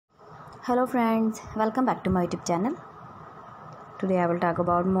Hello friends, welcome back to my YouTube channel. Today I will talk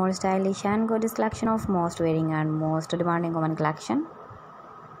about more stylish and gorgeous collection of most wearing and most demanding women collection.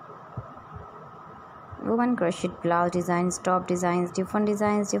 Women crochet blouse designs, top designs, different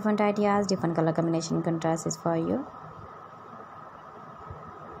ideas, different color combination contrasts is for you.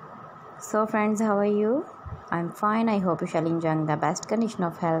 So friends, how are you? I'm fine. I hope you shall enjoy the best condition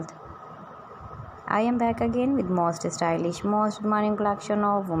of health. I am back again with most stylish, most demanding collection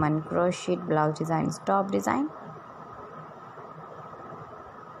of women crochet blouse designs, top design.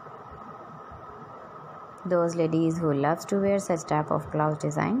 Those ladies who loves to wear such type of blouse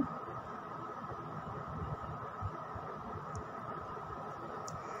design.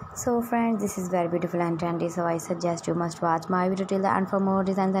 So friends, this is very beautiful and trendy, so I suggest you must watch my video till the end for more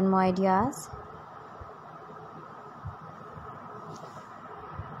designs and more ideas.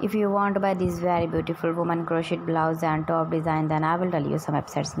 If you want to buy this very beautiful woman crochet blouse and top design, then I will tell you some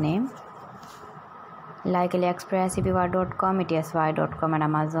websites name like AliExpress, eBay.com, etsy.com and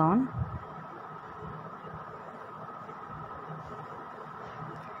Amazon.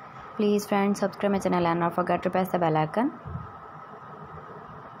 Please friends, subscribe my channel and not forget to press the bell icon.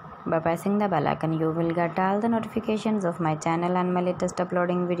 By pressing the bell icon, you will get all the notifications of my channel and my latest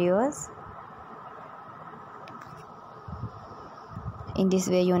uploading videos. In this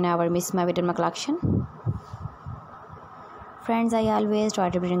way, you never miss my video collection. Friends, I always try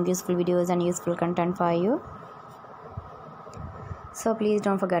to bring useful videos and useful content for you. So please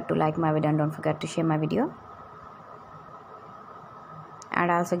don't forget to like my video and don't forget to share my video. And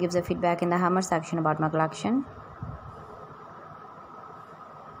also give the feedback in the comment section about my collection.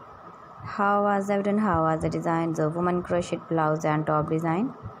 How was the video and how was the designs of woman crochet blouse and top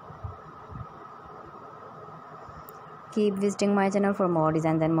design? Keep visiting my channel for more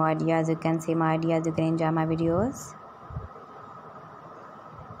designs and more ideas. You can see my ideas, you can enjoy my videos.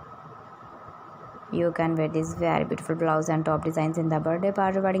 You can wear this very beautiful blouse and top designs in the birthday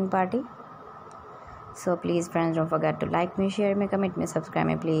party, wedding party. So please friends, don't forget to like me, share me, comment me, subscribe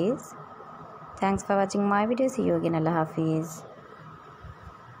me please. Thanks for watching my video. See you again. Allah Hafiz.